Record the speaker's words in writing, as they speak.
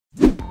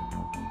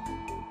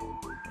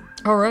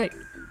Alright,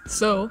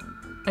 so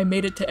I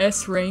made it to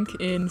S rank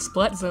in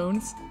Splat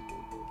Zones,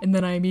 and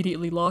then I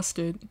immediately lost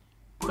it.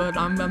 But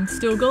I'm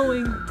still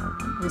going.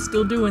 We're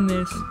still doing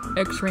this.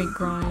 X rank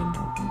grind.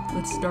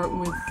 Let's start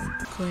with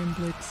Clan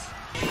Blitz.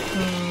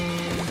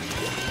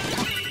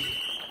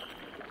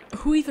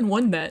 Who even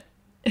won that?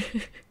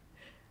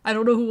 I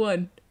don't know who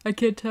won. I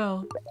can't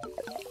tell.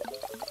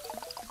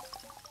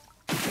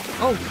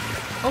 Oh,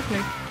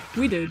 okay.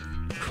 We did.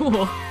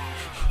 Cool.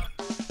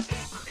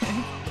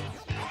 Okay.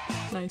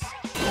 Nice.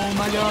 Oh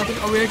my god,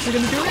 are we actually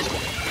gonna do it?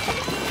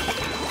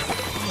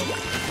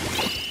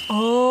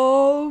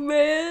 Oh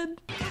man!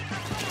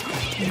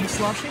 Are you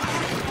sloshing?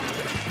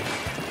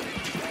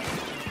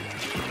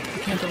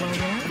 You can't allow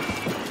that.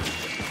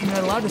 You're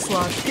not allowed to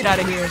slosh. Get out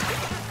of here.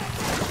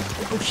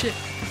 Oh shit.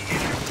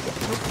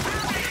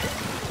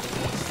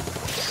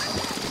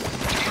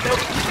 Nope.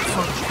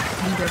 Fuck.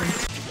 I'm dead.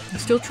 You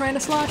still trying to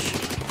slosh?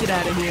 Get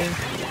out of here.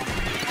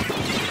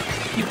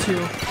 You too.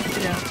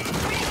 Get out.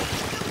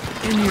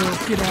 And you.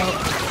 Get out.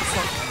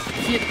 Fuck.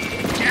 Get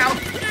out.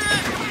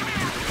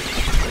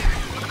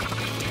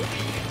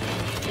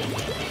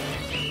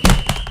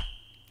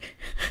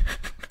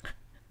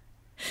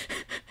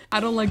 I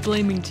don't like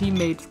blaming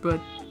teammates,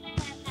 but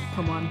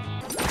come on.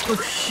 Oh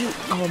shoot.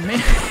 Oh man.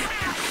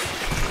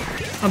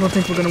 I don't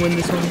think we're gonna win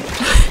this one.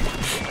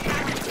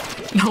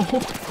 No.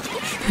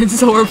 It's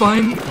so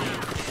horrifying.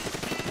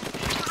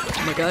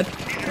 Oh my god.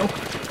 Nope.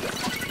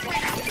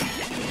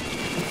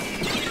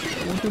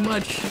 Won't do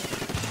much.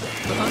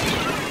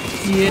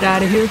 Get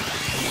out of here.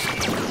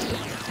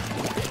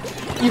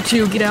 You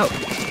too, get out.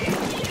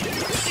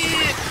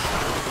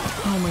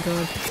 Oh my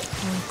god.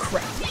 Oh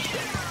crap.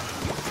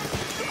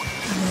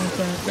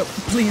 No,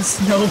 please,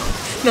 no.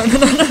 No, no,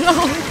 no, no,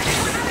 no!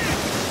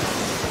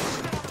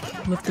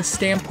 If the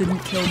stamp didn't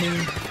kill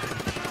me,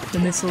 the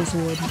missiles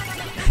would.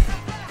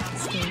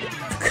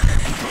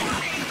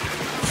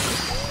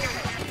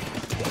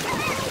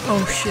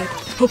 Oh shit.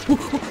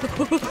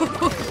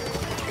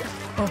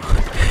 Oh.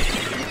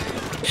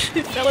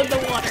 It fell in the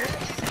water.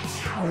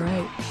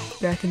 Alright,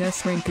 back in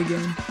S rank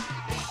again.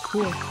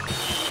 Cool.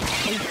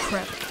 Oh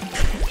crap.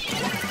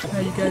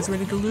 Are you guys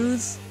ready to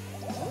lose?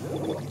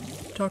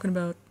 Talking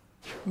about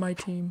my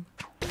team.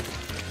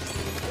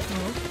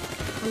 Oh,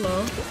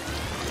 hello.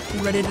 You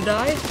ready to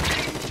die?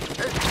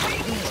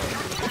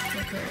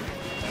 Okay.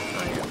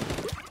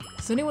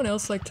 Does anyone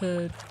else like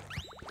to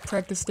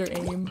practice their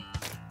aim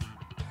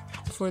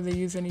before they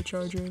use any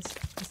chargers?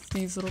 Just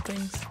these little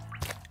things.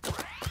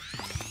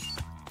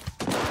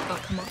 Oh,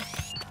 come on.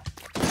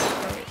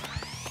 Alright.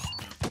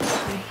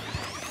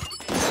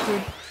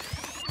 Good.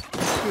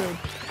 Good.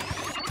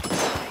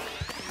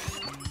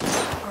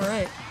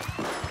 Alright.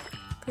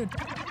 Good.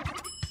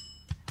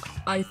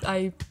 I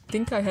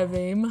think I have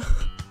aim. Nope,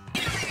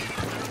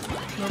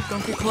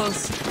 don't get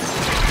close.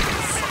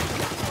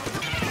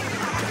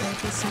 Oh,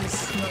 this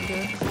is not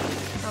good.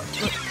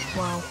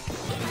 Wow.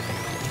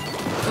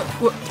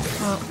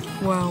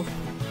 Wow.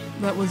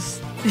 That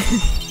was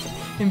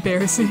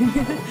embarrassing.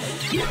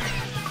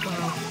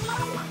 Wow.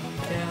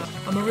 Yeah,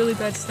 I'm a really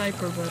bad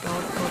sniper, but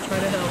I'll try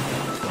to help.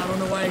 I don't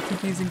know why I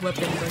keep using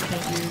weapons I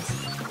can't use.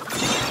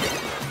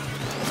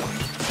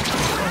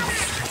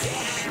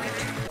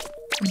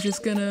 I'm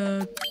just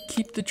gonna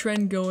keep the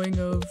trend going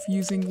of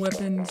using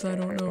weapons I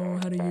don't know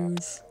how to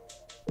use.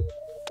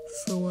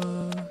 So,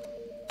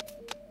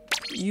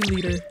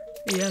 E-leader.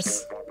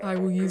 Yes, I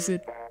will use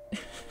it.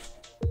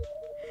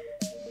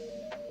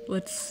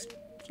 Let's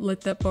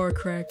let that bar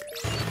crack.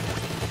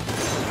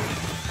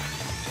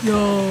 Yo,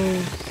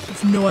 I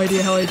have no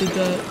idea how I did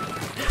that.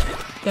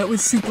 That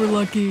was super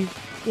lucky.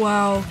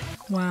 Wow.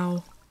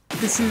 Wow.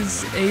 This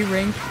is A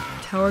rank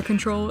tower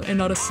control and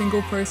not a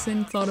single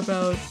person thought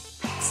about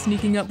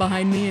sneaking up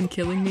behind me and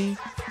killing me.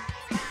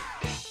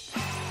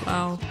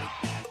 Wow.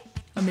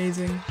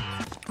 Amazing.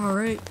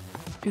 Alright,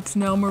 it's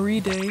now Marie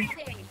Day.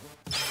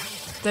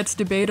 That's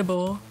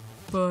debatable,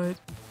 but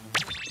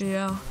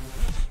yeah.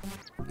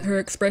 Her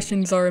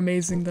expressions are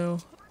amazing though,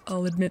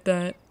 I'll admit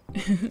that.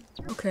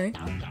 Okay,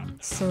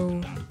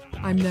 so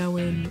I'm now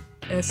in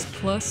S+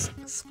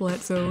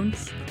 Splat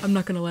Zones. I'm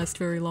not gonna last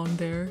very long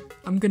there.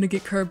 I'm gonna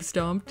get curb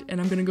stomped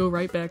and I'm gonna go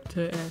right back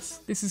to S.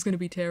 This is gonna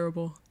be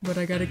terrible, but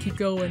I gotta keep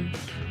going.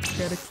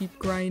 Gotta keep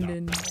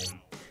grinding.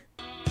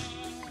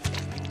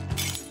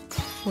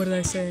 What did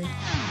I say?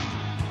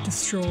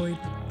 Destroyed.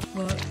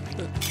 What?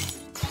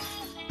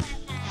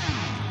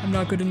 I'm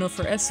not good enough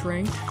for S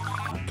rank.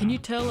 Can you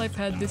tell I've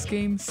had this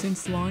game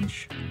since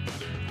launch?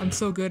 I'm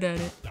so good at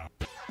it.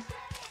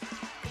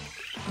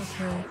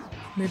 Okay,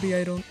 maybe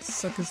I don't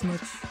suck as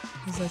much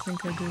as I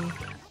think I do.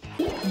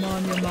 Come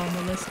on, your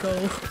mama, let's go.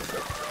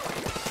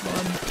 Come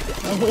on.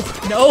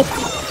 No! No!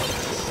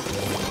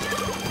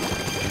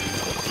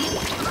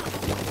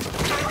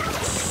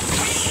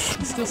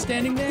 Still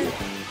standing there?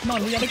 Come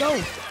on, we gotta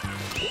go!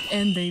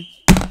 And they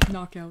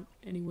knock out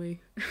anyway.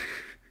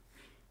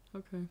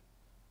 Okay.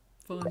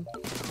 Fun.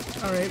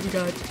 Alright, we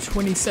got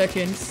 20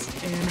 seconds,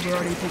 and we're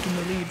already taking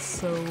the lead,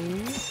 so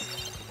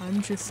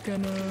I'm just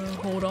gonna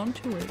hold on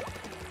to it.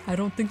 I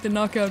don't think the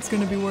knockout's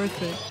gonna be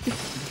worth it.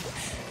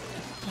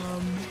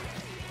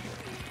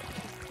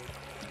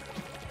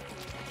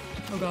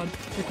 Oh god,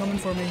 they're coming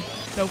for me.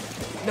 Nope,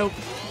 nope.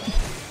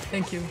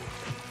 Thank you.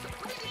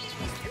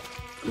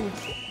 Cool.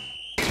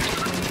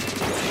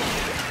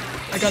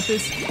 I got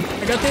this.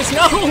 I got this.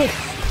 No!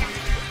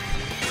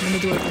 I'm gonna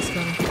do it this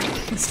time.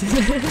 Let's do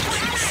it.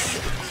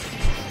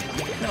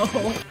 No.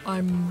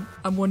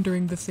 I'm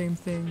wondering the same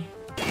thing.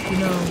 You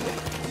know,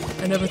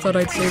 I never thought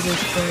I'd say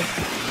this, but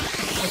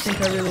I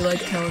think I really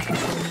like tower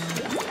control now.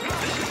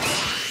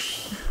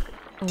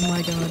 Oh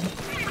my god.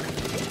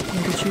 Can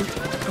I get you?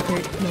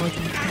 Okay, no I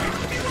can't.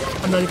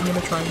 I'm not even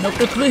gonna try. Nope,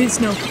 please,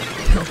 no.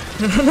 No.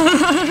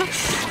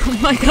 Oh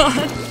my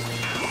god.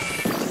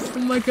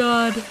 Oh my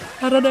god.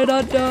 How did I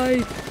not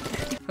die?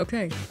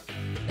 Okay.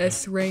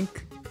 S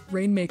rank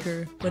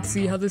Rainmaker. Let's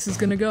see how this is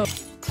gonna go.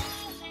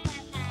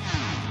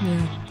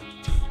 Yeah.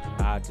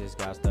 I just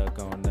got stuck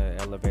on the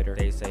elevator.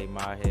 They say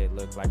my head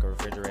looks like a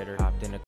refrigerator. Hopped in a